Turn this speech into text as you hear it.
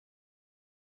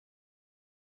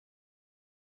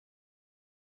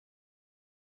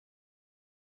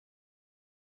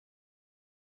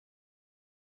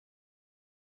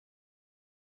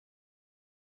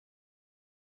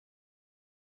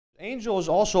Angels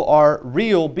also are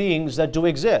real beings that do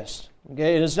exist.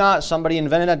 Okay? It is not somebody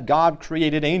invented that. God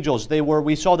created angels.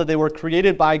 We saw that they were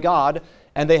created by God,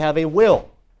 and they have a will.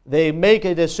 They make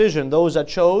a decision. Those that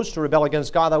chose to rebel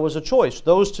against God, that was a choice.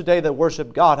 Those today that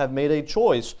worship God have made a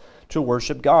choice to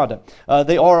worship God.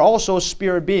 They are also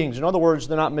spirit beings. In other words,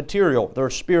 they're not material. They're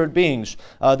spirit beings.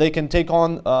 They can take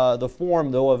on the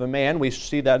form, though, of a man. We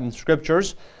see that in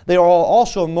Scriptures. They are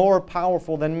also more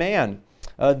powerful than man.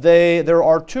 There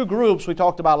are two groups we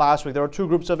talked about last week. There are two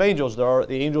groups of angels. There are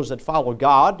the angels that follow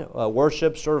God,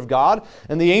 worship, serve God,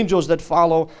 and the angels that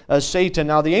follow Satan.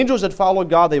 Now, the angels that follow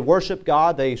God, they worship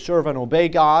God, they serve and obey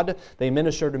God, they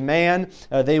minister to man,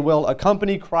 they will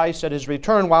accompany Christ at His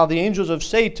return, while the angels of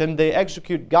Satan, they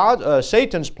execute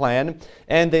Satan's plan,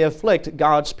 and they afflict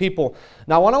God's people.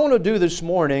 Now, what I want to do this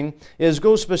morning is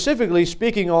go specifically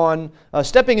speaking on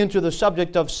stepping into the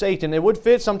subject of Satan. It would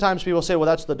fit. Sometimes people say, well,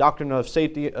 that's the doctrine of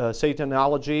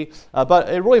Satanology, but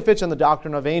it really fits in the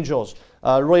doctrine of angels,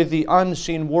 really the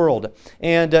unseen world.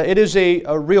 And it is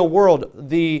a real world.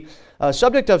 The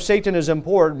subject of Satan is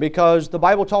important because the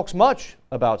Bible talks much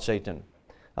about Satan.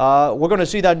 We're going to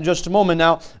see that in just a moment.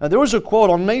 Now, there was a quote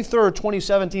on May 3rd,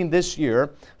 2017, this year.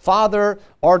 Father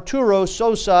Arturo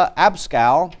Sosa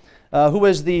Abascal, who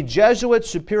is the Jesuit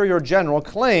Superior General,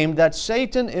 claimed that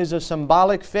Satan is a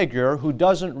symbolic figure who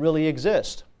doesn't really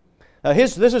exist.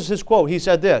 This is his quote. He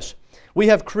said this: "We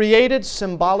have created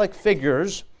symbolic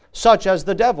figures such as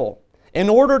the devil in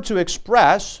order to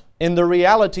express in the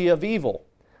reality of evil.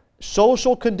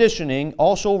 Social conditioning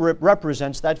also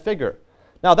represents that figure."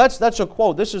 Now, that's a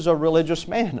quote. This is a religious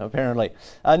man, apparently.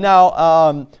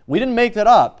 We didn't make that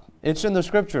up. It's in the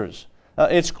Scriptures.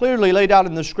 It's clearly laid out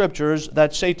in the Scriptures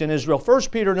that Satan is real. 1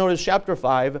 Peter, notice chapter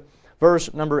 5,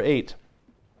 verse number 8.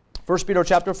 1 Peter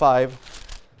chapter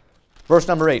 5, verse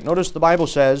number 8. Notice the Bible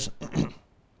says,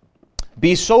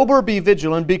 "Be sober, be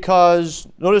vigilant, because,"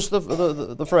 notice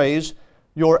the phrase,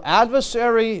 "your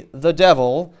adversary, the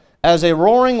devil, as a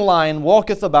roaring lion,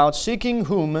 walketh about, seeking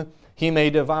whom he may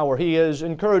devour." He is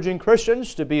encouraging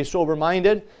Christians to be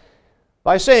sober-minded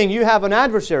by saying you have an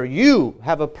adversary. You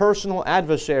have a personal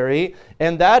adversary,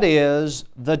 and that is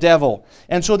the devil.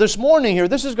 And so this morning here,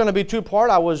 this is going to be two-part.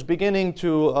 I was beginning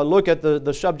to look at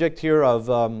the subject here of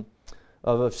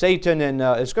Satan, and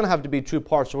it's going to have to be two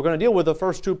parts. So we're going to deal with the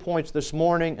first 2 points this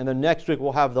morning, and then next week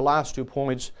we'll have the last 2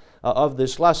 points of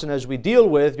this lesson as we deal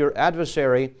with your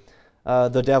adversary,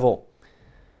 the devil.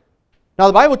 Now,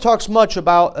 the Bible talks much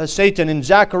about Satan. In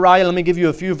Zechariah, let me give you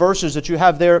a few verses that you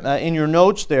have there in your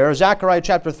notes there. Zechariah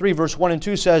chapter 3, verse 1 and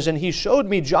 2 says, "And he showed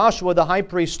me Joshua the high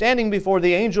priest standing before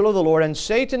the angel of the Lord, and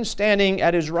Satan standing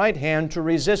at his right hand to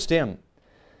resist him.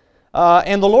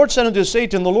 And the Lord said unto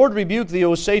Satan, The Lord rebuke thee,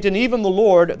 O Satan, even the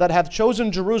Lord that hath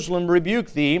chosen Jerusalem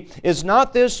rebuke thee. Is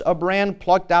not this a brand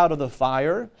plucked out of the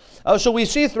fire?" So we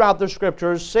see throughout the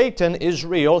Scriptures, Satan is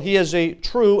real. He is a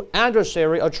true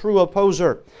adversary, a true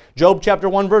opposer. Job chapter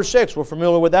 1, verse 6, we're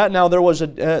familiar with that. "Now there was a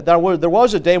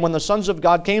day when the sons of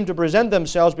God came to present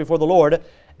themselves before the Lord,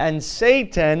 and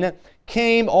Satan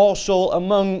came also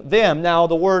among them." Now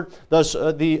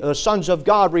the sons of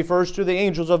God refers to the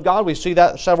angels of God. We see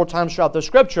that several times throughout the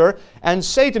Scripture. And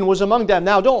Satan was among them.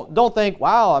 Now don't think,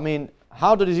 wow, I mean,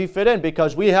 how did he fit in?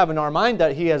 Because we have in our mind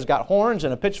that he has got horns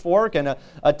and a pitchfork and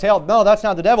a tail. No, that's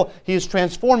not the devil. He is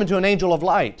transformed into an angel of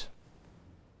light.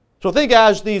 So think,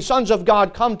 as the sons of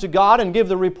God come to God and give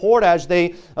the report, as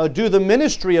they do the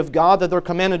ministry of God that they're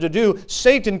commanded to do,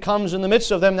 Satan comes in the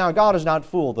midst of them. Now, God is not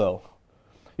fooled, though.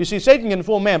 You see, Satan can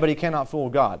fool man, but he cannot fool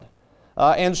God.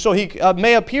 And so he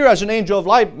may appear as an angel of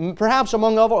light, perhaps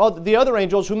among the other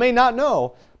angels who may not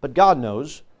know, but God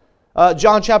knows.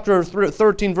 John chapter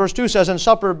 13, verse 2 says, "And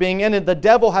supper being ended, the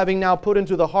devil having now put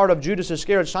into the heart of Judas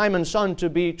Iscariot, Simon's son, to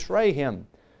betray him."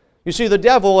 You see, the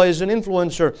devil is an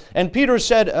influencer. And Peter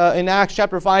said in Acts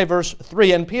chapter 5, verse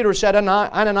 3, "And Peter said,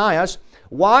 Ananias,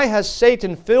 why has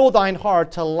Satan filled thine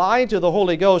heart to lie to the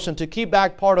Holy Ghost and to keep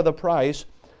back part of the price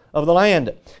of the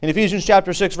land?" In Ephesians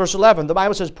chapter 6, verse 11, the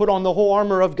Bible says, "Put on the whole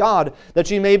armor of God, that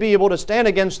ye may be able to stand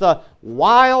against the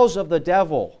wiles of the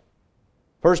devil."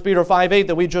 1 Peter 5:8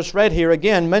 that we just read here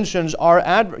again mentions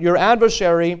your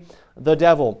adversary, the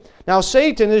devil. Now,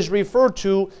 Satan is referred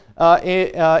to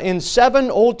in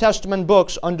 7 Old Testament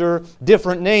books under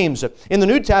different names. In the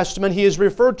New Testament, he is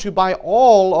referred to by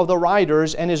all of the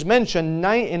writers and is mentioned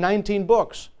in 19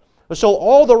 books. So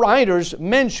all the writers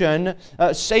mention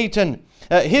Satan.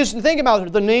 Think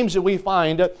about the names that we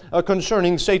find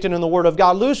concerning Satan in the Word of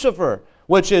God. Lucifer,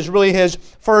 which is really his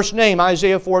first name,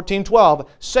 Isaiah 14:12.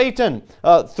 Satan,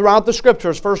 throughout the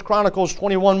Scriptures, 1 Chronicles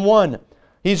 21:1.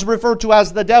 He's referred to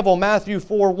as the devil, Matthew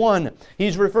 4:1.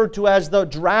 He's referred to as the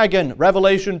dragon,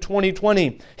 Revelation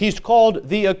 20:20. He's called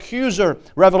the accuser,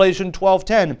 Revelation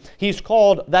 12:10. He's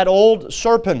called that old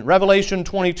serpent, Revelation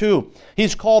 22.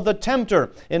 He's called the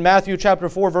tempter in Matthew chapter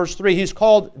 4, verse 3. He's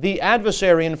called the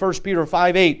adversary in 1 Peter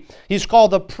 5:8. He's called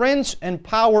the prince and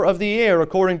power of the air,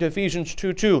 according to Ephesians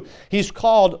 2:2. He's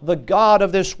called the god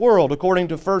of this world, according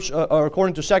to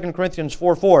 2 Corinthians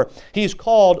 4:4. He's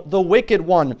called the wicked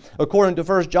one, according to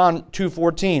 1 John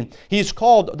 2:14. He's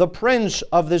called the prince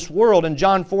of this world in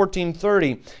John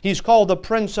 14:30. He's called the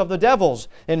prince of the devils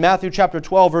in Matthew chapter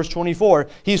 12, verse 24.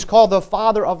 He's called the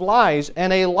father of lies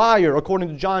and a liar, according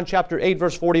to John chapter 8,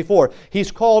 verse 44.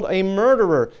 He's called a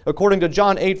murderer, according to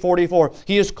John 8:44.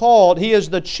 He is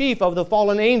the chief of the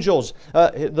fallen angels.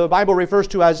 The Bible refers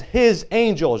to as his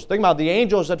angels. Think about it, the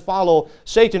angels that follow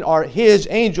Satan are his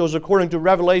angels, according to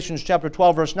Revelation chapter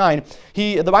 12, verse 9.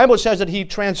 The Bible says that he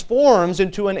transforms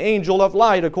into an angel of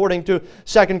light, according to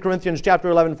 2 Corinthians chapter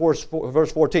 11, verse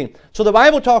 14. So the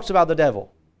Bible talks about the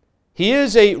devil. He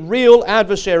is a real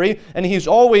adversary, and he's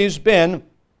always been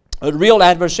a real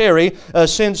adversary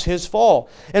since his fall.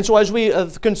 And so as we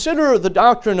consider the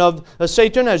doctrine of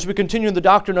Satan, as we continue the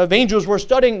doctrine of angels, we're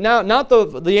studying now not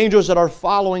the angels that are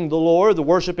following the Lord, the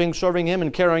worshiping, serving Him,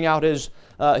 and carrying out His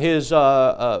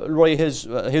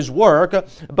work,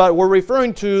 but we're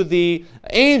referring to the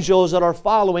angels that are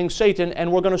following Satan,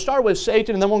 and we're going to start with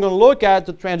Satan, and then we're going to look at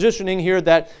the transitioning here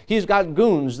that he's got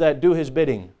goons that do his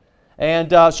bidding.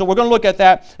 And so we're going to look at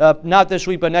that, not this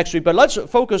week, but next week. But let's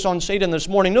focus on Satan this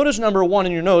morning. Notice number one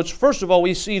in your notes. First of all,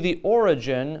 we see the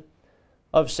origin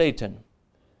of Satan.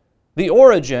 The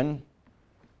origin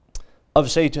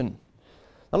of Satan.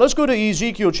 Now let's go to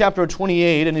Ezekiel chapter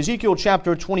 28. In Ezekiel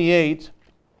chapter 28,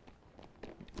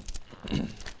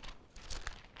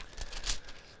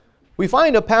 we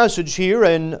find a passage here,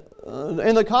 and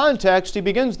in the context, he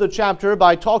begins the chapter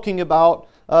by talking about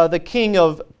the king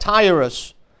of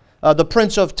Tyrus. The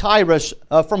prince of Tyrus,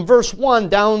 from verse 1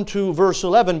 down to verse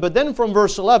 11. But then from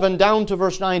verse 11 down to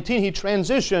verse 19, he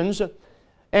transitions,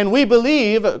 and we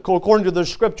believe, according to the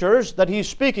Scriptures, that he's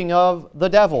speaking of the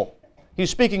devil. He's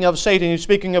speaking of Satan. He's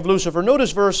speaking of Lucifer.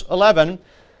 Notice verse 11.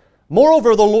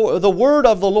 Moreover, the word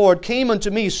of the Lord came unto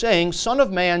me, saying, Son of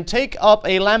man, take up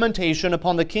a lamentation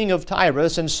upon the king of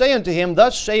Tyrus, and say unto him,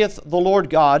 Thus saith the Lord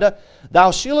God,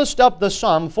 Thou sealest up the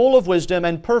sum, full of wisdom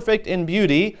and perfect in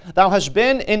beauty. Thou hast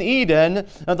been in Eden,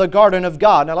 the garden of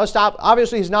God. Now let's stop.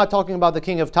 Obviously, he's not talking about the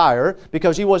king of Tyre,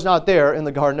 because he was not there in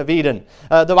the garden of Eden.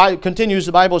 The Bible continues,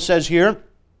 the Bible says here,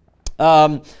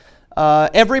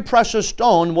 every precious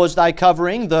stone was thy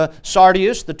covering, the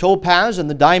sardius, the topaz, and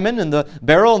the diamond, and the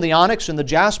beryl, and the onyx, and the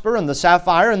jasper, and the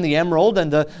sapphire, and the emerald,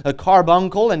 and the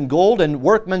carbuncle, and gold, and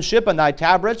workmanship, and thy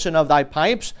tabrets, and of thy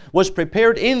pipes, was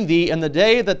prepared in thee in the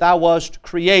day that thou wast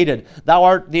created. Thou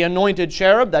art the anointed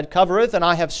cherub that covereth, and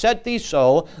I have set thee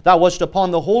so. Thou wast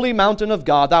upon the holy mountain of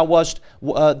God.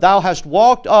 Thou hast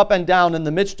walked up and down in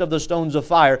the midst of the stones of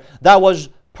fire. Thou wast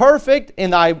perfect in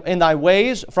thy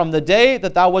ways from the day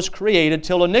that thou wast created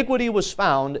till iniquity was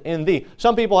found in thee.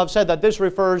 Some people have said that this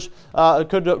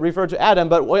could refer to Adam,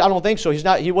 but I don't think so.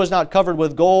 He was not covered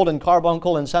with gold and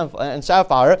carbuncle and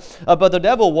sapphire, but the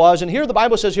devil was. And here the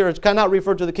Bible says here it cannot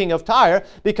refer to the king of Tyre,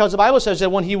 because the Bible says that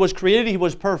when he was created, he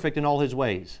was perfect in all his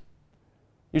ways.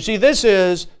 You see, this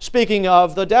is speaking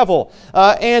of the devil.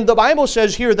 And the Bible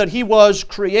says here that he was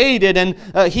created, and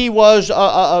he was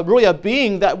really a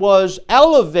being that was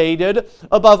elevated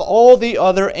above all the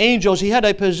other angels. He had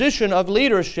a position of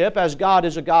leadership, as God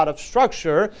is a God of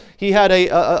structure. He had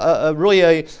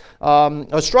a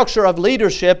structure of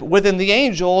leadership within the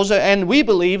angels, and we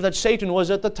believe that Satan was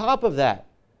at the top of that.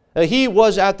 He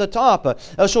was at the top.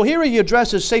 So here he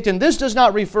addresses Satan. This does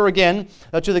not refer again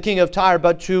to the king of Tyre,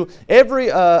 but to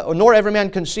nor every man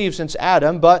conceived since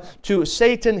Adam, but to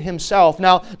Satan himself.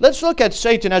 Now, let's look at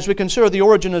Satan as we consider the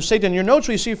origin of Satan. In your notes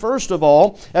we see first of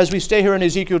all, as we stay here in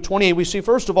Ezekiel 28, we see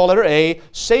first of all, letter A,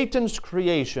 Satan's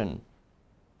creation.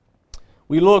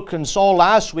 We looked and saw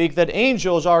last week that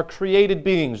angels are created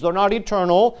beings. They're not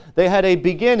eternal. They had a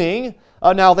beginning.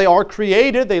 Now they are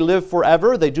created, they live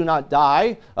forever, they do not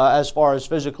die as far as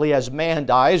physically as man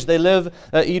dies, they live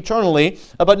eternally.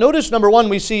 But notice number one,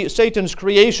 we see Satan's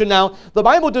creation. Now the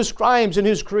Bible describes in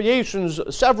his creations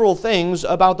several things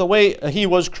about the way he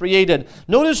was created.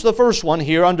 Notice the first one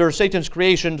here under Satan's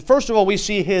creation. First of all, we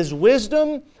see his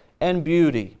wisdom and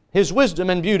beauty. His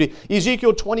wisdom and beauty.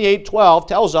 Ezekiel 28:12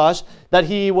 tells us that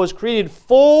he was created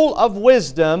full of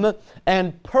wisdom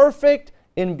and perfect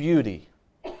in beauty.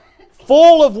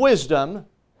 Full of wisdom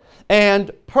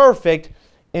and perfect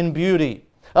in beauty.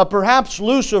 Perhaps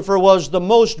Lucifer was the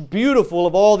most beautiful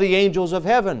of all the angels of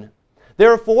heaven.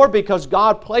 Therefore, because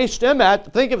God placed him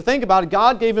at, think about it,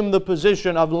 God gave him the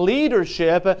position of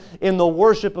leadership in the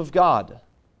worship of God.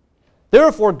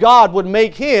 Therefore, God would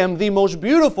make him the most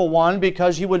beautiful one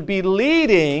because he would be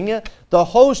leading the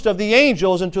host of the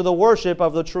angels into the worship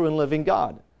of the true and living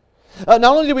God. Not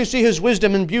only do we see his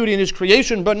wisdom and beauty in his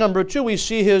creation, but number two, we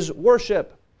see his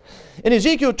worship. In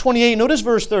Ezekiel 28, notice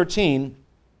verse 13.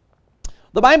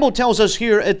 The Bible tells us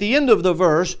here at the end of the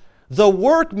verse, the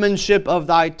workmanship of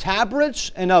thy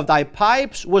tabrets and of thy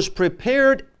pipes was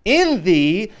prepared in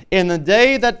thee in the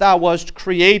day that thou wast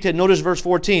created. Notice verse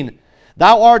 14.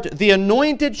 Thou art the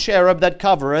anointed cherub that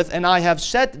covereth, and I have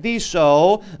set thee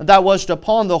so. Thou wast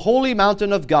upon the holy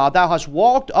mountain of God. Thou hast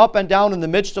walked up and down in the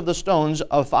midst of the stones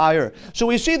of fire. So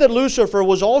we see that Lucifer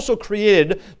was also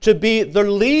created to be the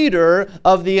leader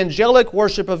of the angelic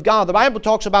worship of God. The Bible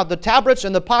talks about the tabrets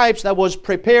and the pipes that was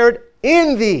prepared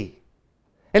in thee.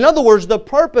 In other words, the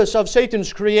purpose of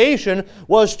Satan's creation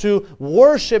was to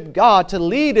worship God, to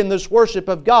lead in this worship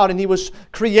of God, and he was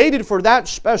created for that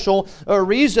special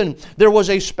reason. There was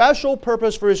a special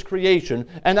purpose for his creation,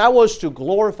 and that was to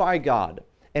glorify God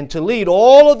and to lead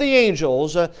all of the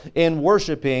angels in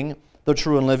worshiping the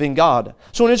true and living God.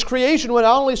 So in his creation, we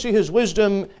not only see his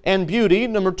wisdom and beauty,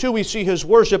 number two, we see his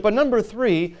worship, but number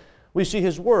three, we see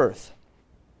his worth.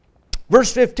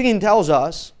 Verse 15 tells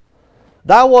us,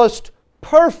 Thou wast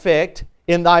perfect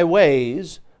in thy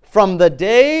ways from the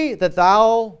day that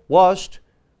thou wast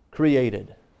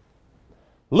created.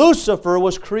 Lucifer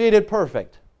was created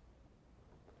perfect,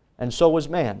 and so was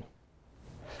man.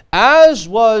 As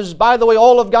was, by the way,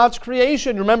 all of God's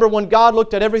creation. Remember when God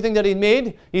looked at everything that he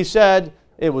made, he said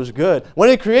it was good. When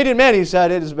he created man, he said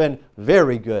it has been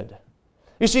very good.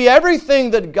 You see,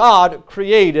 everything that God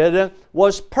created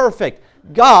was perfect.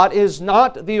 God is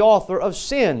not the author of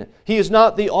sin. He is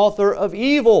not the author of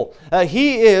evil.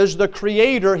 He is the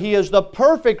creator. He is the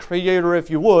perfect creator, if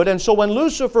you would. And so when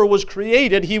Lucifer was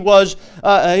created,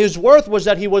 his worth was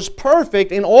that he was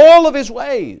perfect in all of his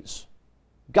ways.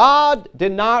 God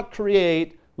did not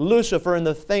create Lucifer in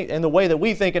the way that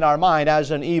we think in our mind as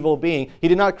an evil being. He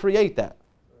did not create that.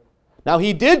 Now,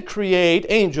 he did create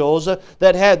angels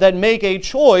that make a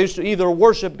choice to either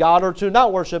worship God or to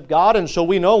not worship God, and so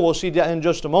we know, we'll see that in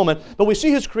just a moment. But we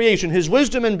see his creation, his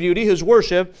wisdom and beauty, his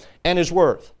worship, and his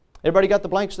worth. Everybody got the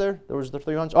blanks there? There was the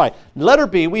three ones? All right. Letter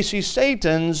B, we see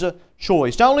Satan's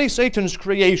choice. Not only Satan's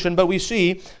creation, but we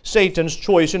see Satan's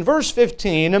choice. In verse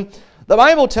 15, the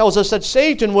Bible tells us that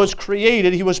Satan was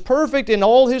created. He was perfect in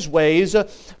all his ways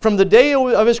from the day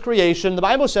of his creation. The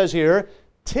Bible says here,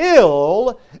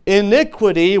 till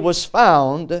iniquity was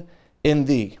found in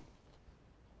thee.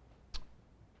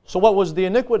 So what was the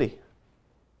iniquity?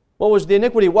 What was the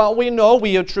iniquity? Well, we know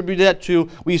we attribute that to,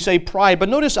 we say, pride. But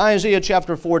notice Isaiah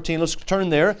chapter 14. Let's turn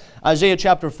there. Isaiah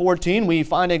chapter 14, we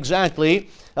find exactly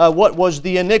what was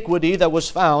the iniquity that was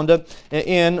found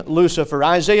in Lucifer.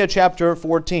 Isaiah chapter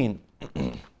 14.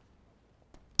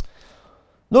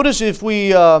 Notice if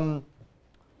we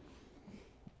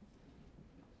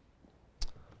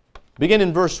begin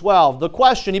in verse 12. The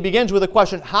question, he begins with a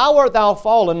question, How art thou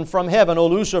fallen from heaven, O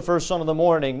Lucifer, son of the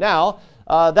morning? Now,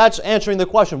 that's answering the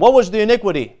question. What was the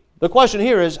iniquity? The question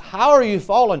here is, how are you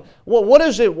fallen? Well, what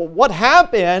is it? What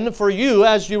happened for you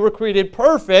as you were created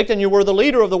perfect and you were the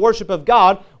leader of the worship of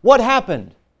God? What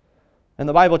happened? And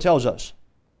the Bible tells us,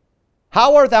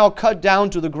 How art thou cut down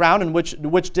to the ground, in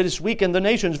which didst weaken the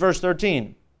nations? Verse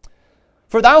 13.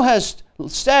 For thou hast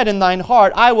said in thine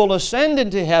heart, I will ascend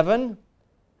into heaven,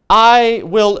 I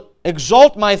will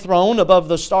exalt my throne above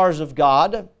the stars of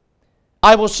God.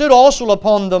 I will sit also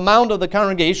upon the mount of the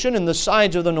congregation in the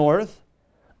sides of the north.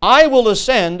 I will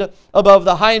ascend above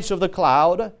the heights of the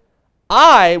cloud.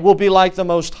 I will be like the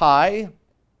Most High.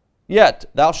 Yet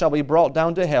thou shalt be brought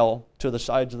down to hell, to the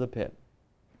sides of the pit.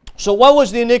 So what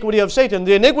was the iniquity of Satan?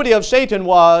 The iniquity of Satan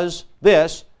was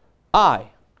this, I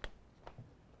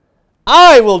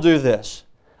will do this.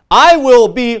 I will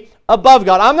be above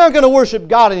God. I'm not going to worship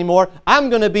God anymore. I'm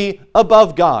going to be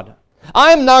above God.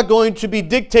 I'm not going to be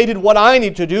dictated what I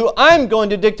need to do. I'm going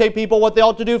to dictate people what they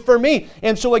ought to do for me.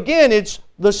 And so again, it's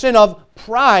the sin of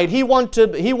pride. He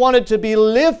wanted to be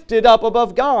lifted up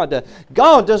above God.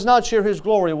 God does not share His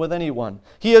glory with anyone.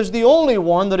 He is the only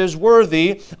one that is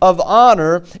worthy of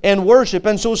honor and worship.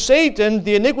 And so Satan,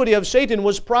 the iniquity of Satan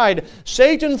was pride.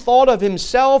 Satan thought of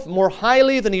himself more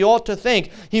highly than he ought to think.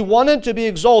 He wanted to be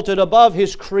exalted above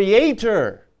his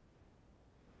Creator.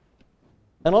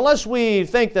 And unless we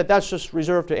think that that's just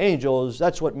reserved to angels,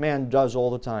 that's what man does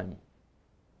all the time.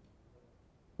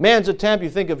 Man's attempt, you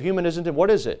think of humanism,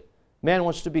 what is it? Man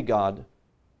wants to be God.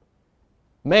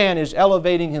 Man is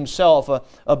elevating himself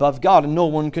above God, and no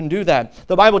one can do that.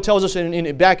 The Bible tells us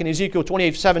back in Ezekiel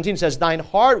 28:17 says, "Thine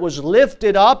heart was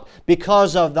lifted up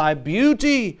because of thy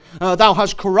beauty. Thou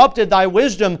hast corrupted thy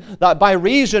wisdom. By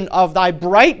reason of thy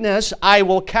brightness I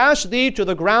will cast thee to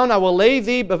the ground. I will lay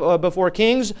thee before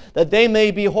kings, that they may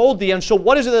behold thee." And so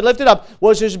what is it that lifted up?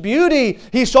 Was his beauty.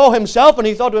 He saw himself and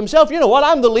he thought to himself, you know what?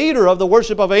 I'm the leader of the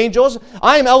worship of angels.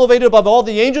 I am elevated above all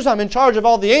the angels. I'm in charge of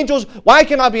all the angels. Why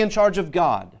can't I be in charge of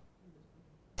God?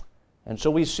 And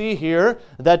so we see here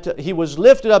that he was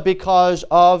lifted up because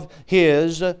of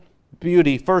his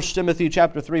beauty. 1 Timothy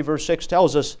chapter 3 verse 6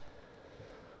 tells us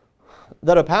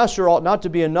that a pastor ought not to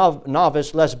be a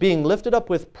novice, lest being lifted up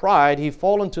with pride he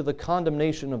fall into the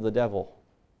condemnation of the devil.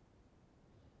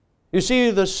 You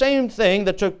see, the same thing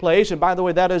that took place, and by the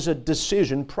way, that is a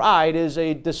decision. Pride is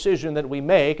a decision that we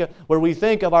make where we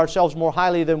think of ourselves more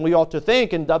highly than we ought to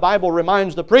think. And the Bible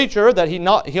reminds the preacher that he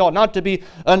ought not to be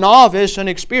a novice and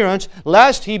experienced,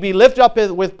 lest he be lifted up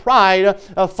with pride,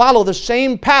 follow the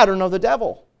same pattern of the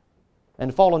devil,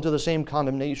 and fall into the same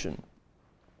condemnation.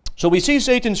 So we see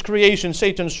Satan's creation,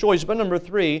 Satan's choice, but number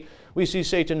 3, we see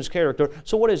Satan's character.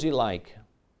 So what is he like?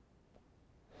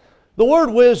 The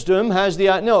word wisdom has the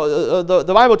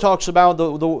Bible talks about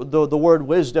the word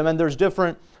wisdom, and there's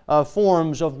different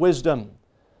forms of wisdom.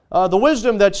 The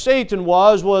wisdom that Satan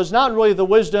was not really the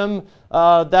wisdom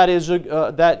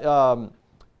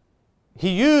he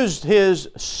used his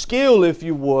skill, if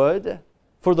you would,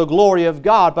 for the glory of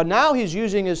God, but now he's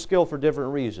using his skill for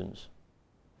different reasons.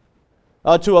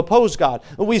 To oppose God.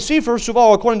 We see, first of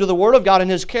all, according to the Word of God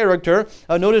and His character,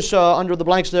 notice under the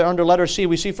blanks there, under letter C,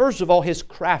 we see, first of all, His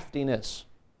craftiness.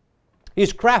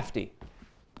 He's crafty.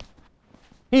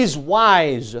 He's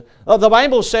wise. The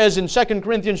Bible says in 2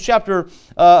 Corinthians chapter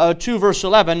 2, verse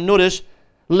 11, notice,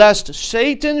 "Lest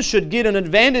Satan should get an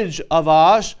advantage of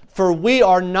us, for we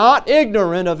are not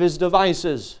ignorant of his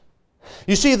devices."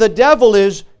 You see, the devil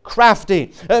is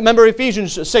crafty. Remember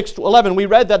Ephesians 6:11, we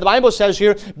read that the Bible says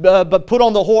here, "But put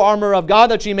on the whole armor of God,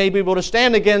 that ye may be able to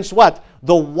stand against" what?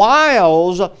 "The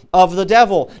wiles of the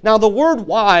devil." Now the word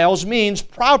wiles means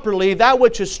properly that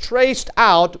which is traced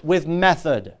out with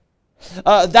method.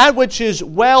 That which is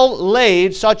well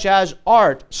laid, such as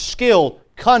art, skill,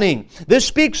 cunning. This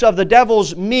speaks of the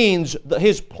devil's means,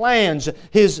 his plans,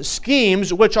 his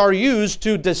schemes, which are used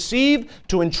to deceive,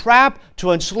 to entrap,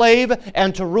 to enslave,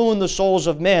 and to ruin the souls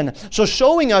of men. So he's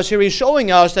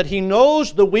showing us that he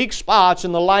knows the weak spots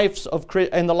in the life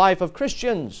of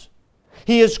Christians.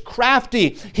 He is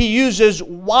crafty. He uses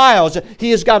wiles.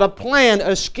 He has got a plan,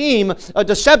 a scheme, a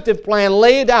deceptive plan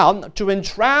laid out to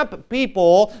entrap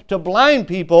people, to blind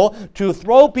people, to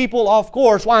throw people off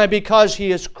course. Why? Because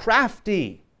he is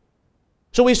crafty.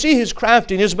 So we see his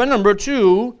craftiness. But number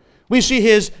 2, we see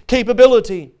his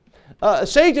capability.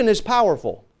 Satan is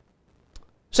powerful.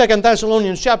 2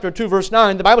 Thessalonians chapter 2, verse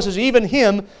 9, the Bible says, "Even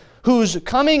him whose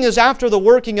coming is after the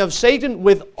working of Satan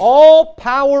with all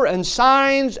power and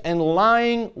signs and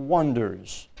lying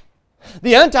wonders."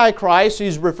 The Antichrist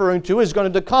he's referring to is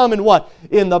going to come in what?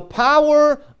 In the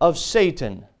power of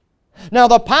Satan. Now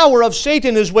the power of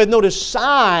Satan is with, notice,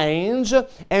 signs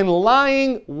and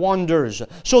lying wonders.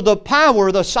 So the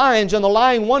power, the signs, and the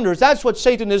lying wonders, that's what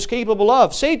Satan is capable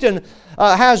of. Satan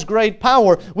has great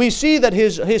power. We see that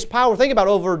his power, think about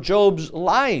over Job's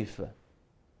life.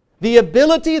 The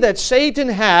ability that Satan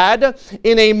had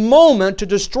in a moment to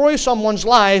destroy someone's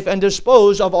life and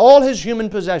dispose of all his human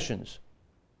possessions.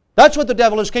 That's what the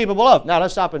devil is capable of. Now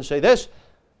let's stop and say this,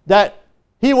 that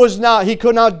he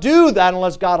could not do that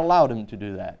unless God allowed him to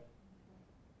do that.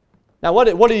 Now what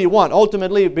did he want?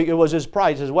 Ultimately it was his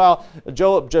pride. He says, well,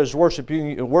 Job just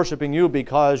worshiping you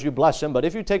because you bless him, but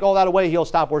if you take all that away, he'll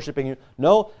stop worshiping you.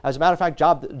 No, as a matter of fact,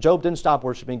 Job didn't stop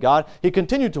worshiping God. He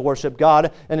continued to worship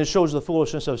God, and it shows the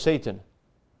foolishness of Satan.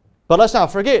 But let's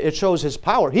not forget, it shows his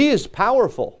power. He is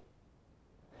powerful.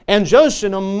 And just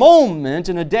in a moment,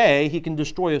 in a day, he can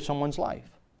destroy someone's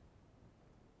life.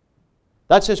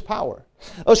 That's his power.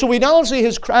 So we not only see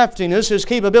his craftiness, his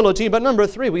capability, but number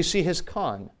 3, we see his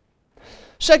con.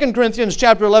 2 Corinthians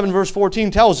chapter 11, verse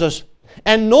 14 tells us,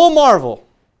 "And no marvel,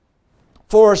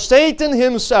 for Satan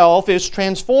himself is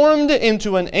transformed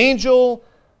into an angel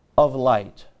of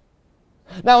light."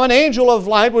 Now, an angel of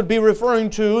light would be referring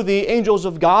to the angels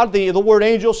of God. The word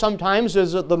angel sometimes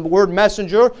is the word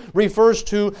messenger, refers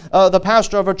to the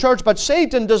pastor of a church. But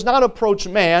Satan does not approach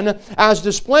man as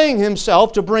displaying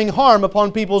himself to bring harm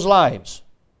upon people's lives.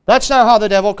 That's not how the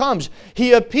devil comes.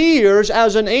 He appears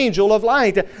as an angel of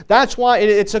light. That's why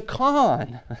it's a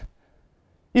con.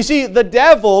 You see, the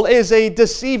devil is a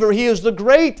deceiver. He is the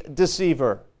great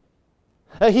deceiver.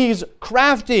 He's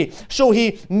crafty, so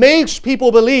he makes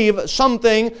people believe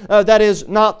something that is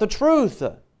not the truth.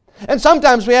 And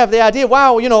sometimes we have the idea,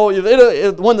 wow, you know,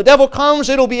 when the devil comes,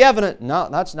 it'll be evident. No,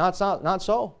 that's not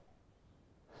so.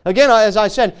 Again, as I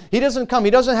said, he doesn't come. He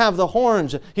doesn't have the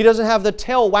horns. He doesn't have the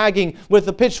tail wagging with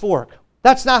the pitchfork.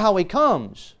 That's not how he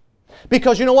comes.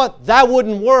 Because you know what? That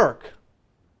wouldn't work.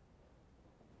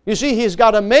 You see, he's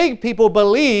got to make people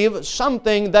believe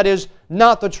something that is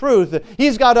not the truth.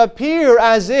 He's got to appear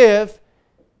as if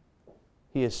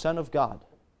he is Son of God.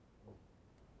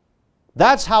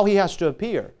 That's how he has to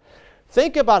appear.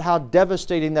 Think about how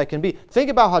devastating that can be. Think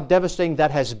about how devastating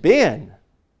that has been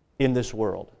in this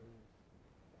world.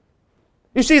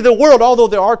 You see, the world, although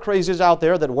there are crazies out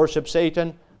there that worship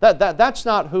Satan, that's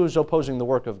not who's opposing the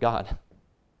work of God.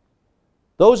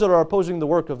 Those that are opposing the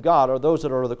work of God are those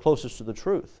that are the closest to the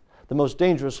truth. The most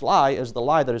dangerous lie is the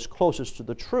lie that is closest to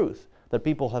the truth that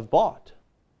people have bought.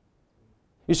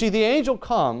 You see, the angel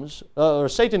comes, or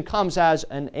Satan comes as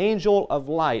an angel of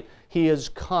light. He is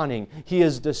cunning. He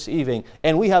is deceiving.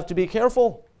 And we have to be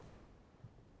careful.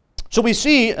 So we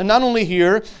see not only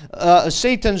here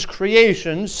Satan's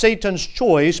creation, Satan's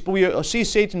choice, but we see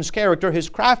Satan's character, his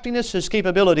craftiness, his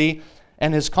capability,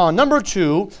 and his con. Number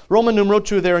 2, Roman numeral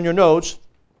 2 there in your notes,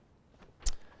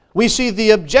 we see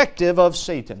the objective of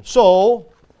Satan.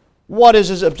 So, what is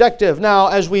his objective? Now,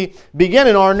 as we begin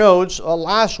in our notes,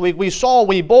 last week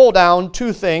we boiled down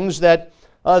 2 things that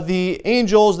the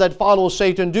angels that follow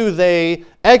Satan do. They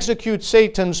execute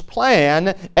Satan's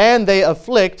plan and they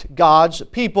afflict God's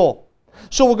people.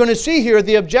 So we're going to see here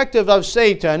the objective of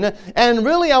Satan. And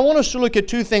really I want us to look at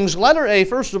 2 things. Letter A,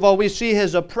 first of all, we see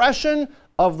his oppression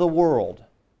of the world.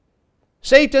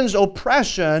 Satan's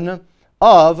oppression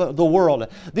of the world.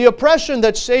 The oppression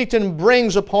that Satan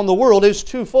brings upon the world is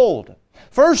twofold.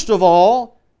 First of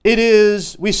all,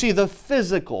 we see the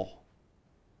physical.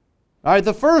 All right,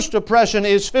 the first oppression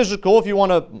is physical. If you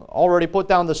want to already put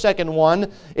down the second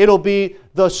one, it'll be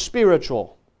the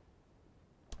spiritual.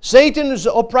 Satan's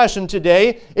oppression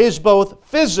today is both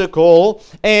physical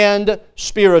and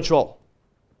spiritual.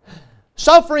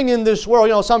 Suffering in this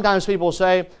world, sometimes people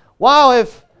say, wow,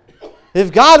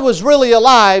 if God was really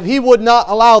alive, He would not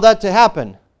allow that to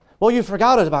happen. Well, you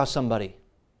forgot about somebody.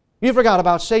 You forgot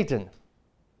about Satan,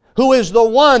 who is the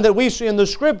one that we see in the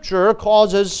Scripture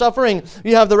causes suffering.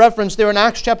 You have the reference there in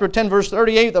Acts chapter 10, verse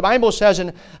 38. The Bible says,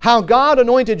 "And how God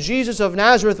anointed Jesus of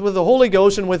Nazareth with the Holy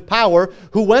Ghost and with power,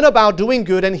 who went about doing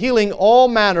good and healing all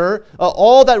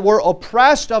that were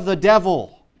oppressed of the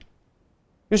devil."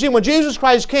 You see, when Jesus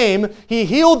Christ came, He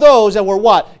healed those that were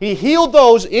what? He healed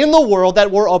those in the world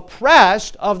that were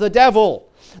oppressed of the devil.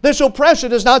 This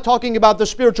oppression is not talking about the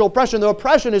spiritual oppression. The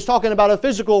oppression is talking about a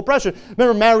physical oppression.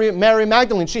 Remember Mary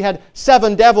Magdalene, she had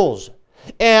 7 devils.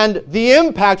 And the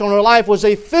impact on her life was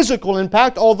a physical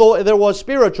impact, although there was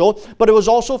spiritual, but it was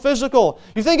also physical.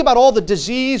 You think about all the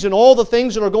disease and all the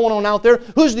things that are going on out there.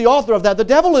 Who's the author of that? The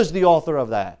devil is the author of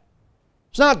that.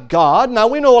 It's not God. Now,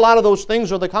 we know a lot of those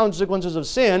things are the consequences of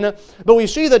sin, but we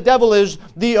see the devil is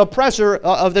the oppressor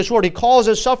of this world. He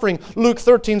causes suffering. Luke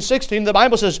 13:16, the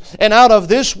Bible says, "And out of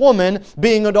this woman,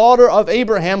 being a daughter of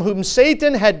Abraham, whom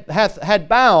Satan had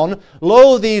bound,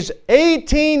 lo, these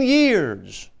 18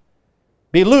 years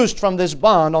be loosed from this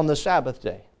bond on the Sabbath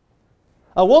day."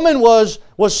 A woman was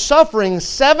suffering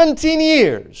 17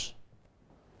 years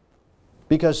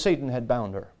because Satan had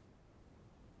bound her.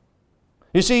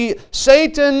 You see,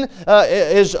 Satan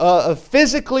is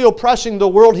physically oppressing the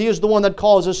world. He is the one that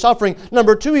causes suffering.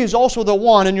 Number 2, he's also the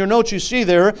one, in your notes you see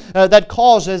there, that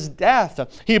causes death.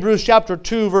 Hebrews chapter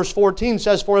 2, verse 14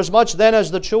 says, "For as much then as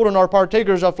the children are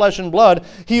partakers of flesh and blood,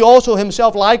 he also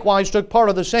himself likewise took part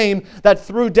of the same, that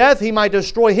through death he might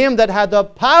destroy him that had the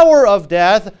power of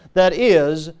death, that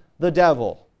is, the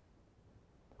devil."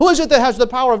 Who is it that has the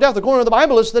power of death? According to the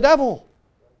Bible, it's the devil.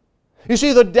 You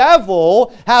see, the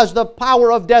devil has the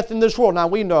power of death in this world. Now,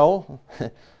 we know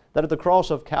that at the cross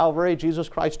of Calvary, Jesus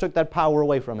Christ took that power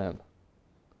away from Him.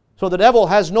 So the devil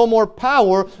has no more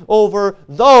power over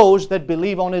those that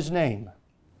believe on His name.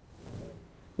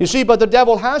 You see, but the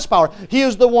devil has power. He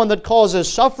is the one that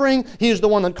causes suffering. He is the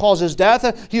one that causes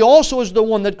death. He also is the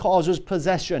one that causes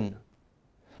possession.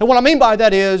 And what I mean by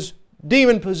that is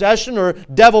demon possession or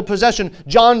devil possession.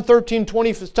 John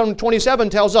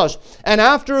 13:27 tells us, "And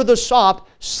after the sop,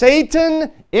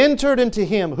 Satan entered into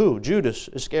him." Who? Judas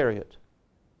Iscariot.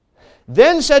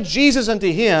 "Then said Jesus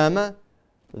unto him,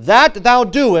 That thou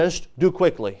doest, do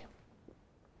quickly."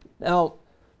 Now,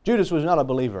 Judas was not a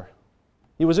believer.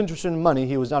 He was interested in money.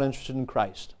 He was not interested in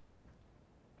Christ.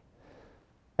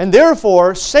 And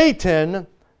therefore, Satan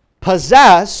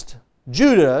possessed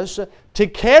Judas to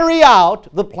carry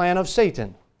out the plan of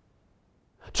Satan,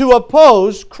 to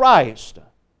oppose Christ.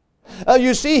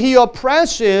 You see, he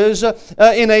oppresses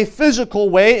in a physical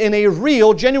way, in a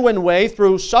real, genuine way,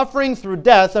 through suffering, through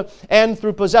death, and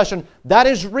through possession. That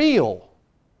is real.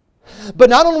 But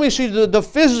not only we see the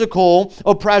physical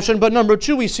oppression, but number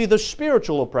two, we see the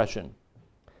spiritual oppression.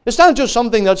 It's not just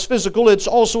something that's physical, it's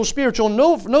also spiritual.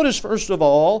 Notice, first of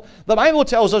all, the Bible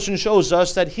tells us and shows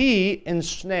us that he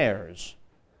ensnares.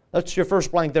 That's your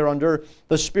first blank there under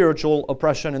the spiritual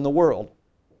oppression in the world.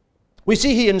 We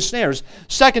see he ensnares.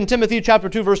 2 Timothy chapter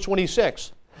 2, verse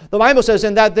 26. The Bible says,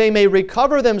 "And that they may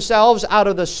recover themselves out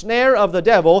of the snare of the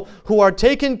devil, who are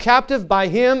taken captive by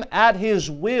him at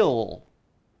his will."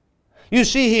 You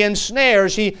see, he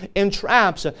ensnares, he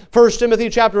entraps. 1 Timothy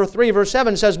chapter 3, verse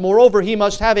 7 says, "Moreover, he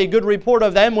must have a good report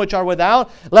of them which are without,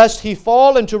 lest he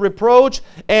fall into reproach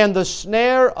and the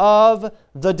snare of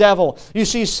the devil." You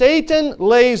see, Satan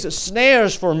lays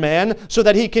snares for men so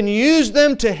that he can use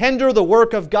them to hinder the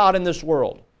work of God in this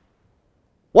world.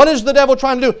 What is the devil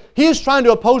trying to do? He is trying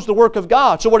to oppose the work of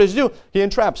God. So what does he do? He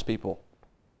entraps people.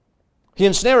 He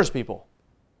ensnares people.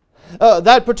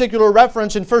 That particular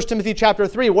reference in 1 Timothy chapter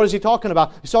 3, what is he talking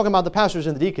about? He's talking about the pastors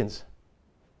and the deacons.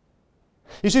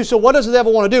 You see, so what does the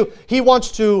devil want to do? He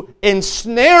wants to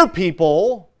ensnare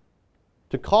people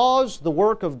to cause the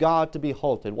work of God to be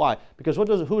halted. Why? Because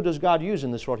who does God use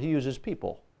in this world? He uses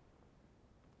people.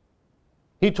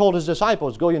 He told his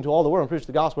disciples, "Go into all the world and preach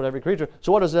the gospel to every creature."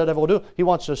 So what does the devil do? He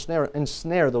wants to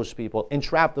ensnare those people,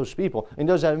 entrap those people. And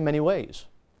he does that in many ways.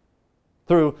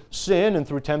 Through sin and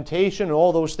through temptation and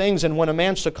all those things. And when a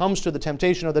man succumbs to the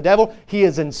temptation of the devil, he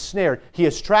is ensnared. He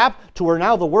is trapped to where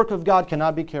now the work of God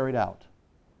cannot be carried out.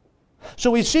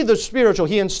 So we see the spiritual.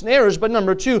 He ensnares, but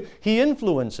number two, he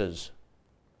influences.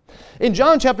 In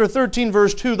John chapter 13,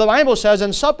 verse 2, the Bible says,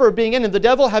 "And supper being ended, the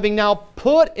devil having now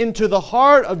put into the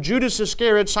heart of Judas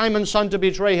Iscariot, Simon's son, to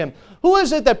betray him." Who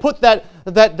is it that put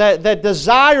that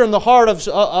desire in the heart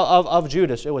of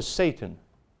Judas? It was Satan.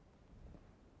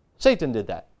 Satan did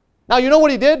that. Now, you know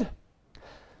what he did?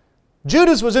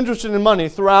 Judas was interested in money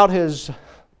throughout his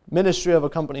ministry of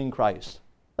accompanying Christ.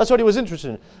 That's what he was interested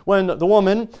in. When the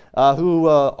woman who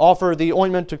offered the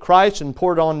ointment to Christ and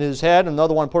poured it on his head, and the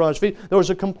other one poured it on his feet, there was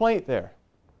a complaint there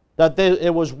that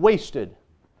it was wasted.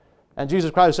 And Jesus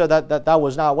Christ said that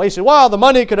was not wasted. Well, the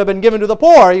money could have been given to the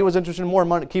poor. He was interested in more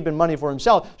money, keeping money for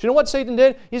himself. So you know what Satan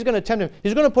did? He's going to tempt him.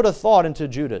 He's going to put a thought into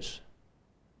Judas.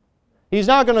 He's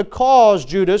not going to cause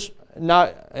Judas,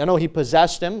 I know he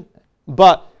possessed him,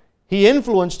 but he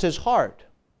influenced his heart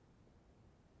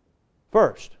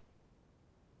first.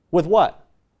 With what?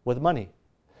 With money.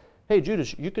 "Hey,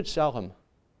 Judas, you could sell him.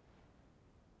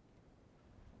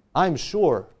 I'm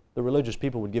sure the religious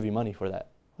people would give you money for that."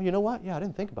 Well, you know what? Yeah, I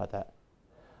didn't think about that.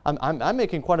 I'm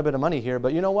making quite a bit of money here,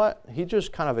 but you know what? He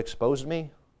just kind of exposed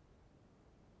me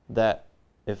that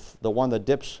if the one that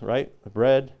dips, right, the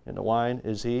bread and the wine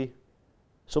is he,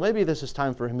 so maybe this is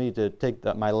time for me to take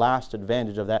my last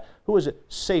advantage of that. Who is it?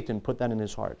 Satan put that in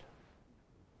his heart.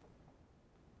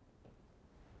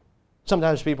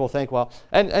 Sometimes people think, well,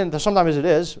 and sometimes it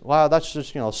is, well, that's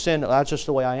just, sin, that's just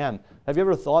the way I am. Have you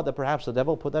ever thought that perhaps the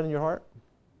devil put that in your heart?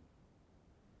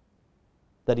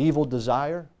 That evil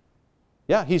desire?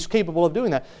 Yeah, he's capable of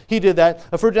doing that. He did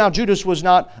that. For now, Judas was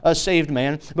not a saved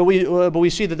man, but we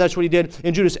see that that's what he did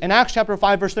in Judas. In Acts chapter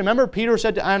 5, verse 3, remember Peter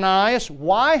said to Ananias,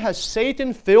 "Why has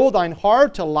Satan filled thine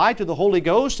heart to lie to the Holy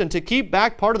Ghost and to keep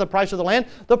back part of the price of the land?"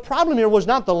 The problem here was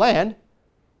not the land.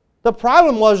 The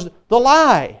problem was the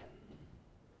lie.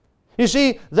 You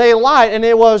see, they lied, and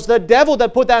it was the devil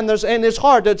that put that in his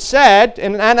heart that said,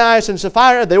 and Ananias and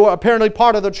Sapphira, they were apparently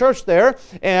part of the church there,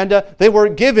 and they were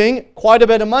giving quite a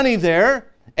bit of money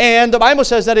there. And the Bible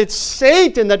says that it's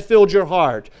Satan that filled your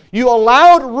heart. You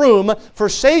allowed room for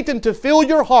Satan to fill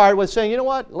your heart with saying, you know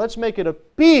what, let's make it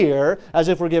appear as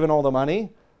if we're giving all the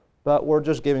money, but we're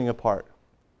just giving a part.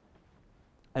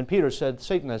 And Peter said,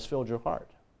 Satan has filled your heart.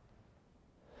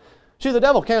 See, the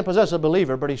devil can't possess a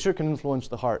believer, but he sure can influence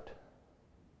the heart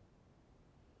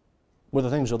with the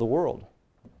things of the world.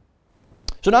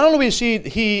 So not only do we see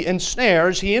he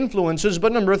ensnares, he influences,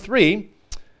 but number three,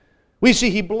 we see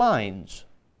he blinds.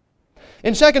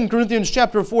 In 2 Corinthians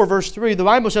chapter 4, verse 3, the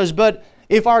Bible says, "But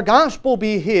if our gospel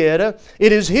be hid,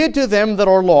 it is hid to them that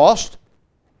are lost,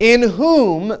 in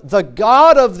whom the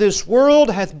God of this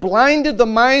world hath blinded the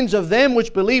minds of them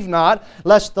which believe not,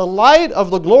 lest the light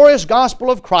of the glorious gospel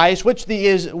of Christ, which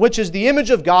is the image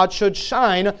of God, should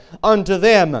shine unto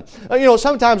them."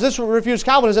 Sometimes this will refuse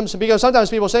Calvinism because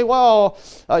sometimes people say, well,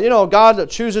 God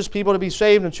chooses people to be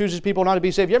saved and chooses people not to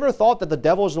be saved. You ever thought that the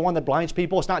devil is the one that blinds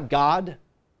people? It's not God.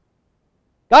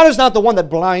 God is not the one that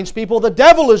blinds people. The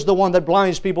devil is the one that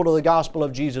blinds people to the gospel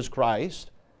of Jesus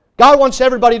Christ. God wants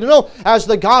everybody to know, as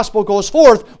the gospel goes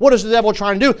forth, what is the devil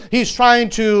trying to do? He's trying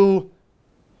to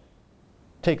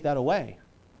take that away.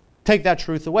 Take that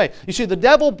truth away. You see, the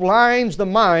devil blinds the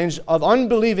minds of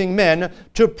unbelieving men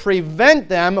to prevent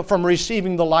them from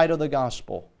receiving the light of the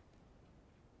gospel.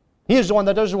 He is the one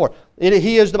that does the work.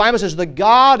 He is, the Bible says, the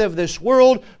God of this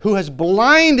world who has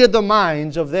blinded the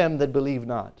minds of them that believe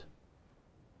not.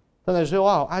 Then they say,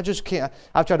 wow, I just can't.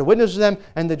 I've tried to witness to them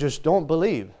and they just don't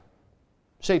believe.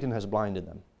 Satan has blinded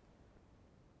them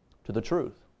to the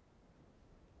truth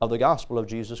of the gospel of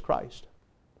Jesus Christ.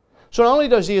 So not only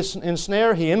does he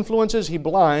ensnare, he influences, he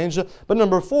blinds, but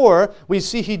number 4, we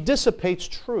see he dissipates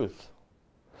truth.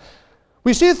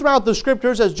 We see throughout the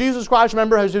Scriptures, as Jesus Christ,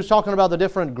 remember, as he was talking about the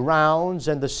different grounds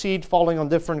and the seed falling on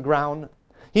different ground,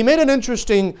 he made an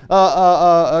interesting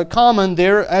comment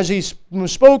there as he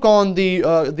spoke on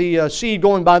the seed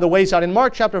going by the wayside. In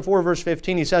Mark chapter 4, verse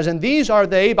 15, he says, "And these are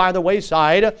they by the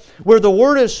wayside, where the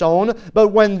word is sown, but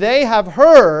when they have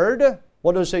heard,"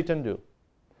 what does Satan do?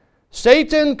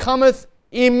 "Satan cometh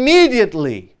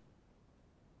immediately,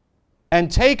 and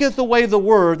taketh away the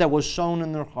word that was sown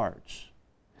in their hearts."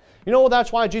 You know,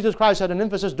 that's why Jesus Christ had an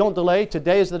emphasis, don't delay.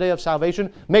 Today is the day of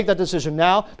salvation. Make that decision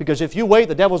now, because if you wait,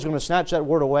 the devil's going to snatch that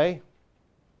word away.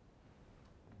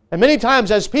 And many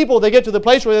times as people, they get to the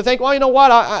place where they think, well, you know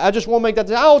what, I just won't make that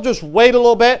decision. I'll just wait a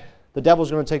little bit. The devil's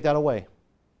going to take that away.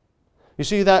 You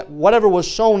see that whatever was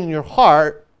sown in your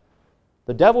heart,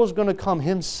 the devil is going to come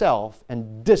himself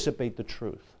and dissipate the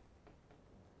truth.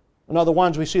 Another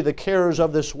ones, we see the cares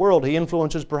of this world. He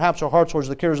influences perhaps our hearts towards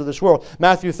the cares of this world.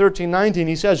 Matthew 13:19,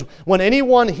 he says, "When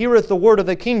anyone heareth the word of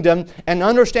the kingdom, and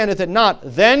understandeth it not,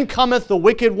 then cometh the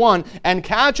wicked one, and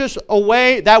catcheth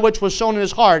away that which was sown in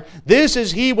his heart. This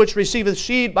is he which receiveth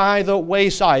seed by the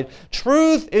wayside."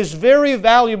 Truth is very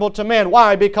valuable to man.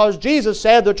 Why? Because Jesus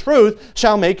said, "The truth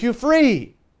shall make you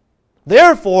free."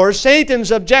 Therefore, Satan's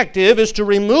objective is to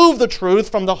remove the truth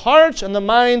from the hearts and the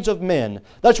minds of men.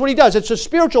 That's what he does. It's a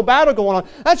spiritual battle going on.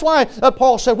 That's why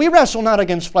Paul said, we wrestle not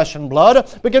against flesh and blood,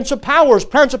 but against the powers,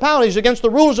 principalities, against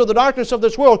the rulers of the darkness of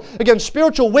this world, against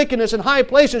spiritual wickedness in high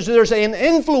places. There's an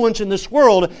influence in this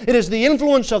world. It is the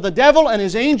influence of the devil and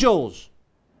his angels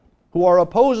who are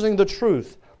opposing the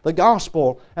truth, the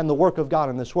gospel, and the work of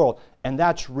God in this world. And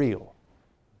that's real.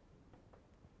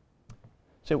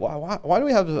 Say, why do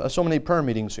we have so many prayer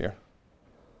meetings here?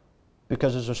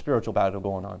 Because there's a spiritual battle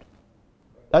going on.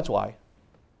 That's why.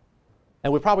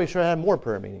 And we probably should have more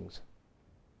prayer meetings.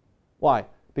 Why?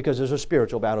 Because there's a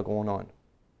spiritual battle going on.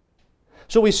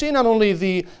 So we see not only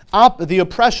the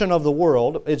oppression of the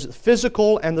world, it's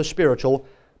physical and the spiritual,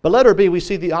 but letter B, we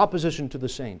see the opposition to the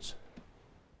saints.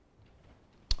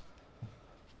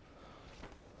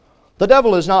 The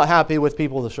devil is not happy with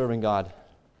people serving God.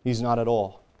 He's not at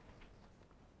all.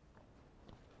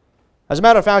 As a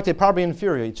matter of fact, it probably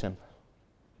infuriates him.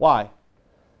 Why?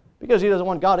 Because he doesn't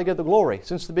want God to get the glory.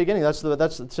 Since the beginning, since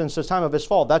the time of his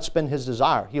fall, that's been his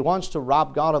desire. He wants to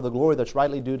rob God of the glory that's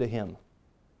rightly due to him.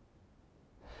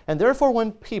 And therefore,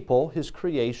 when people, his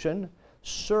creation,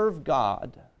 serve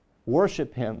God,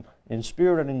 worship him in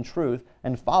spirit and in truth,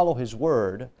 and follow his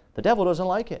word, the devil doesn't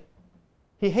like it.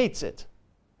 He hates it.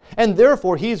 And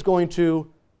therefore, he's going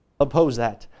to oppose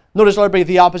that. Notice, Lord,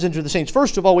 the opposition to the saints.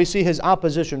 First of all, we see his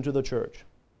opposition to the church.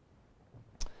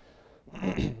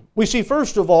 We see,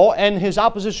 first of all, and his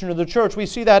opposition to the church, we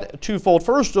see that twofold.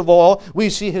 First of all, we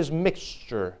see his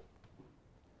mixture.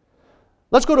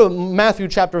 Let's go to Matthew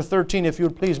chapter 13, if you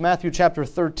would please. Matthew chapter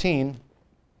 13.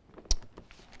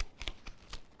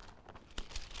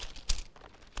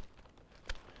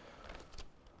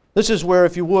 This is where,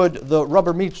 if you would, the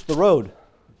rubber meets the road,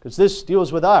 because this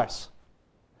deals with us.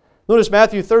 Notice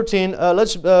Matthew 13,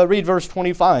 let's read verse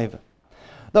 25.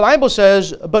 The Bible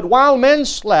says, "But while men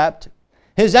slept,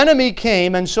 his enemy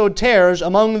came and sowed tares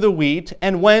among the wheat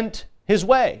and went his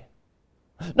way."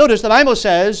 Notice the Bible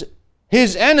says,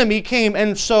 his enemy came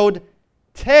and sowed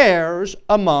tares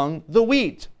among the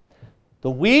wheat.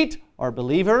 The wheat are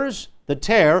believers, the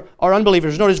tare are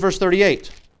unbelievers. Notice verse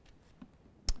 38.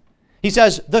 He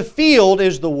says, "The field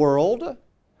is the world,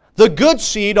 the good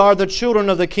seed are the children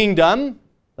of the kingdom,"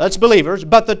 that's believers,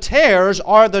 "but the tares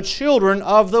are the children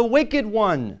of the wicked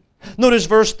one." Notice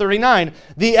verse 39.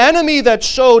 "The enemy that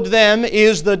sowed them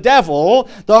is the devil.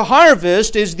 The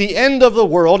harvest is the end of the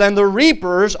world, and the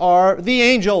reapers are the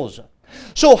angels."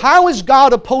 So how is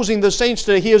God opposing the saints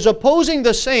today? He is opposing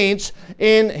the saints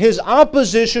in his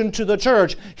opposition to the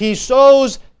church. He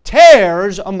sows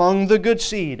tares among the good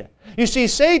seed. You see,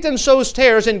 Satan sows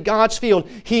tares in God's field.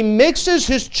 He mixes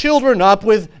his children up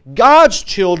with God's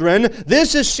children.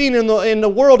 This is seen in the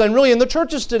world and really in the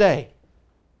churches today,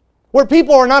 where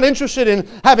people are not interested in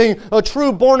having a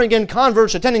true born-again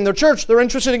converts attending their church. They're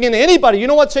interested in anybody. You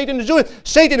know what Satan is doing?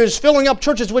 Satan is filling up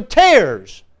churches with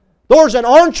tares. Those that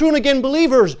aren't true again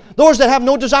believers. Those that have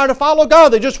no desire to follow God.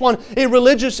 They just want a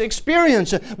religious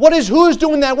experience. Who is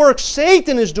doing that work?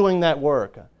 Satan is doing that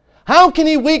work. How can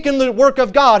he weaken the work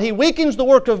of God? He weakens the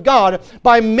work of God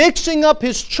by mixing up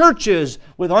his churches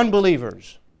with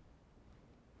unbelievers.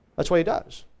 That's what he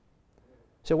does.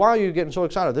 So why are you getting so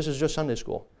excited? This is just Sunday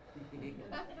school.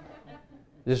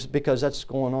 Just because that's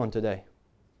going on today.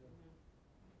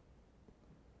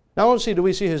 Not only do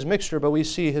we see his mixture, but we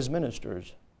see his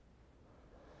ministers.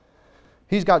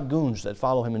 He's got goons that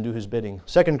follow him and do his bidding.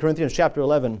 2 Corinthians chapter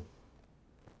 11,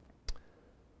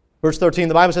 verse 13,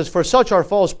 the Bible says, "For such are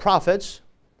false prophets,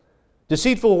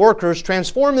 deceitful workers,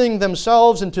 transforming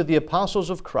themselves into the apostles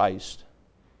of Christ.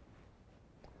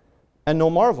 And no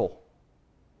marvel.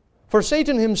 For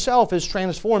Satan himself is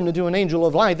transformed into an angel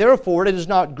of light. Therefore, it is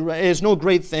no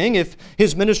great thing if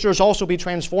his ministers also be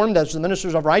transformed as the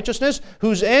ministers of righteousness,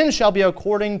 whose end shall be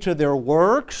according to their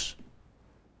works.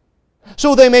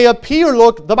 So they may appear,"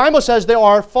 look, the Bible says there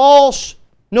are false,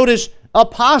 notice,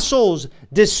 apostles,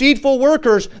 deceitful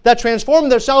workers that transform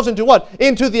themselves into what?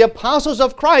 Into the apostles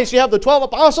of Christ. You have the 12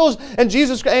 apostles,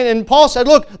 and Paul said,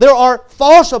 look, there are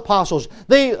false apostles.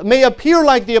 They may appear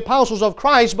like the apostles of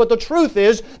Christ, but the truth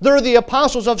is they're the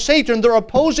apostles of Satan. They're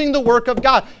opposing the work of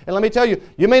God. And let me tell you,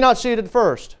 you may not see it at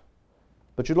first,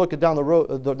 but you look at down the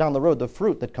road, the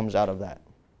fruit that comes out of that.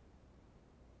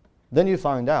 Then you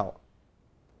find out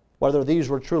whether these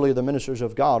were truly the ministers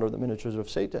of God or the ministers of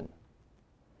Satan.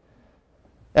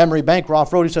 Emery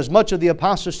Bancroft wrote, he says, "Much of the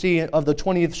apostasy of the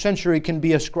 20th century can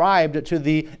be ascribed to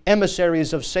the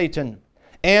emissaries of Satan,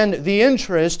 and the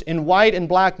interest in white and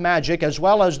black magic, as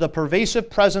well as the pervasive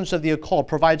presence of the occult,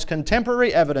 provides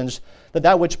contemporary evidence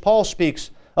that which Paul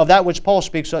speaks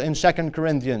in 2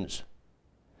 Corinthians.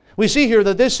 We see here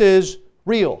that this is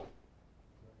real.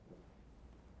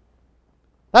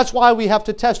 That's why we have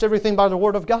to test everything by the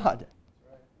Word of God.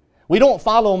 We don't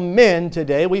follow men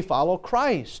today, we follow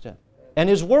Christ and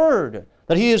His Word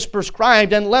that He has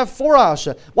prescribed and left for us.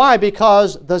 Why?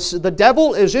 Because the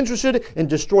devil is interested in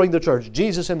destroying the church.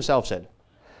 Jesus Himself said,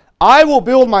 "I will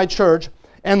build my church,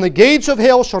 and the gates of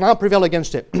hell shall not prevail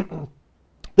against it."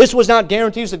 This was not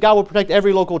guarantees that God will protect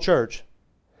every local church.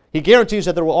 He guarantees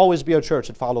that there will always be a church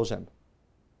that follows Him.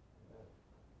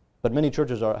 But many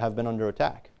churches have been under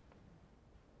attack,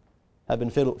 have been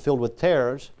filled with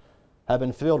tares, have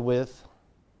been filled with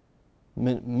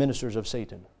ministers of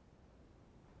Satan.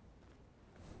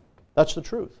 That's the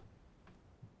truth.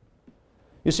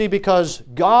 You see, because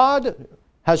God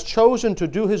has chosen to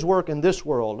do His work in this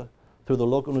world through the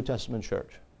local New Testament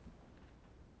church.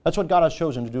 That's what God has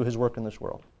chosen, to do His work in this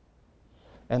world.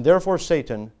 And therefore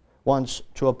Satan wants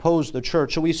to oppose the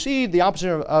church. So we see the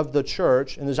opposition of the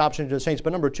church in His opposition to the saints.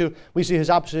 But number two, we see His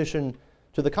opposition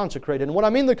to the consecrated. And when I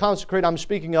mean the consecrated, I'm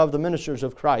speaking of the ministers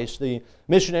of Christ, the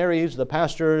missionaries, the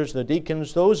pastors, the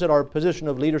deacons, those that are in position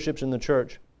of leaderships in the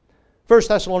church. 1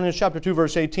 Thessalonians chapter 2,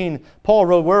 verse 18, Paul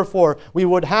wrote, "Wherefore we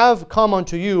would have come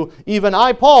unto you, even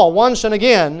I, Paul, once and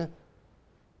again,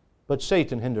 but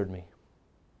Satan hindered me."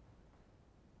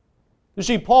 You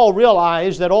see, Paul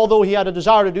realized that although he had a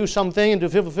desire to do something and to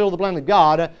fulfill the plan of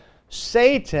God,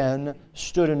 Satan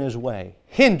stood in his way,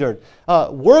 hindered,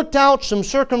 worked out some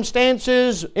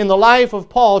circumstances in the life of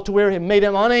Paul to where it made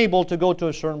him unable to go to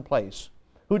a certain place.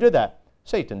 Who did that?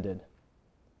 Satan did.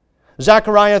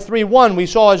 Zechariah 3:1, we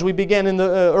saw as we began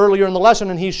earlier in the lesson,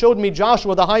 "And he showed me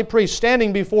Joshua the high priest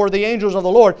standing before the angels of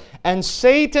the Lord, and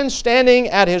Satan standing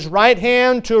at his right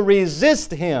hand to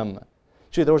resist him."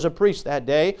 See, there was a priest that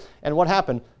day, and what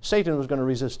happened? Satan was going to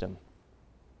resist him.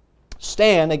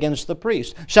 Stand against the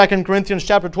priest. 2 Corinthians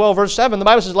chapter 12, verse 7, the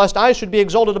Bible says, "Lest I should be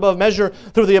exalted above measure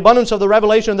through the abundance of the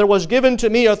revelation, there was given to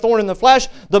me a thorn in the flesh,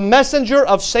 the messenger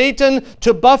of Satan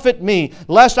to buffet me,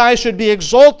 lest I should be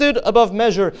exalted above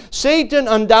measure." Satan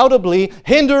undoubtedly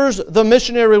hinders the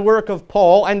missionary work of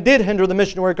Paul, and did hinder the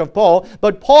missionary work of Paul,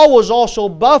 but Paul was also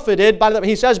buffeted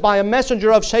by a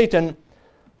messenger of Satan.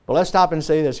 But let's stop and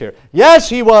say this here. Yes,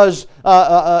 he was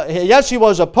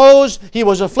opposed, he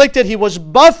was afflicted, he was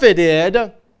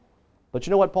buffeted. But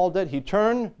you know what Paul did? He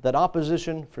turned that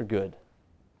opposition for good.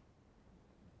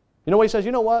 You know what he says?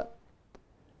 You know what?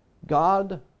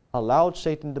 God allowed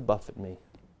Satan to buffet me,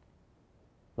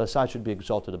 lest I should be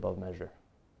exalted above measure.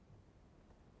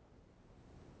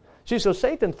 See, so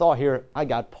Satan thought here, I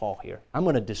got Paul here. I'm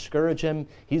going to discourage him.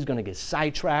 He's going to get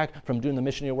sidetracked from doing the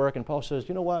missionary work. And Paul says,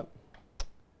 you know what?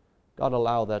 God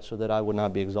allowed that so that I would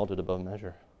not be exalted above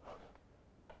measure.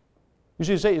 You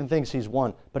see, Satan thinks he's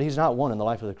won, but he's not won in the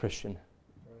life of the Christian.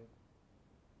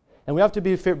 And we have to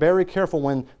be very careful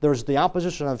when there's the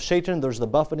opposition of Satan, there's the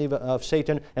buffeting of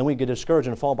Satan, and we get discouraged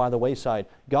and fall by the wayside.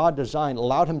 God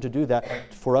allowed him to do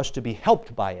that for us to be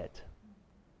helped by it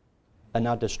and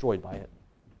not destroyed by it.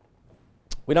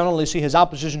 We not only see his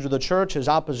opposition to the church, his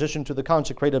opposition to the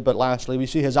consecrated, but lastly, we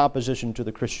see his opposition to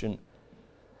the Christian.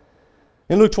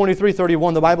 In Luke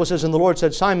 23:31, the Bible says, and the Lord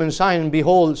said, Simon, Simon,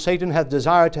 behold, Satan hath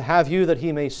desired to have you, that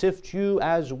he may sift you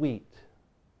as wheat.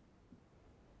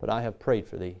 But I have prayed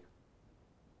for thee.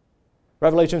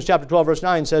 Revelation chapter 12, verse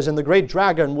 9 says, and the great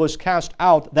dragon was cast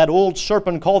out, that old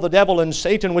serpent called the devil and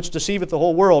Satan, which deceiveth the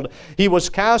whole world. He was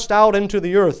cast out into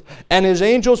the earth, and his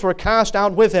angels were cast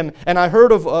out with him. And I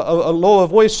heard of a low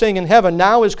voice saying in heaven,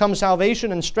 now is come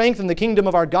salvation and strength in the kingdom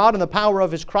of our God and the power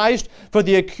of his Christ. For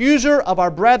the accuser of our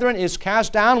brethren is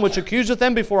cast down, which accuseth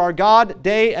them before our God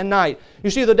day and night. You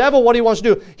see, the devil, what he wants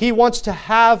to do, he wants to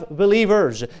have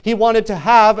believers. He wanted to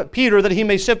have Peter that he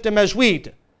may sift him as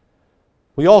wheat.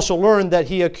 We also learned that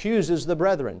he accuses the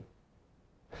brethren.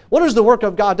 What has the work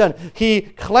of God done? He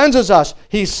cleanses us.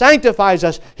 He sanctifies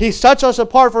us. He sets us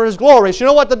apart for his glory. So you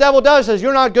know what the devil does? He says,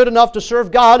 you're not good enough to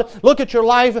serve God. Look at your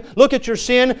life. Look at your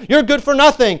sin. You're good for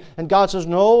nothing. And God says,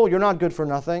 no, you're not good for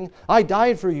nothing. I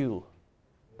died for you.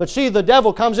 But see, the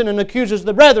devil comes in and accuses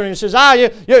the brethren. He says,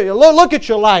 look at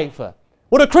your life.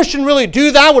 Would a Christian really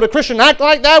do that? Would a Christian act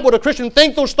like that? Would a Christian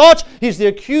think those thoughts? He's the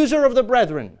accuser of the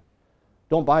brethren.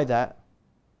 Don't buy that.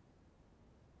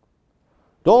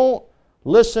 Don't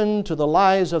listen to the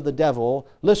lies of the devil.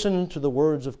 Listen to the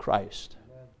words of Christ.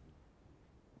 Amen.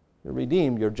 You're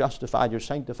redeemed. You're justified. You're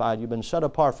sanctified. You've been set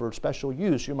apart for special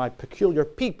use. You're my peculiar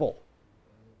people.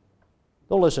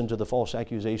 Don't listen to the false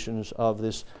accusations of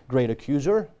this great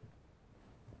accuser.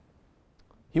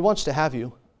 He wants to have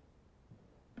you.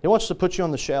 He wants to put you on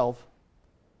the shelf.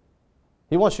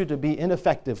 He wants you to be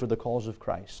ineffective for the cause of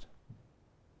Christ.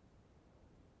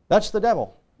 That's the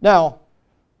devil. Now,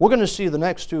 we're going to see the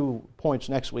next 2 points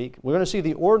next week. We're going to see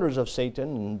the orders of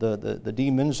Satan and the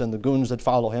demons and the goons that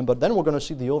follow him, but then we're going to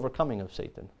see the overcoming of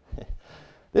Satan.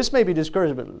 This may be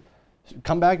discouraging, but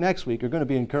come back next week. You're going to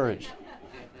be encouraged.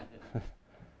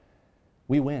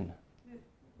 We win.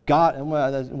 We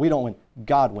don't win.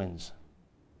 God wins.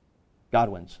 God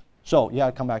wins. So,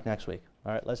 come back next week.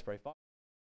 All right, let's pray.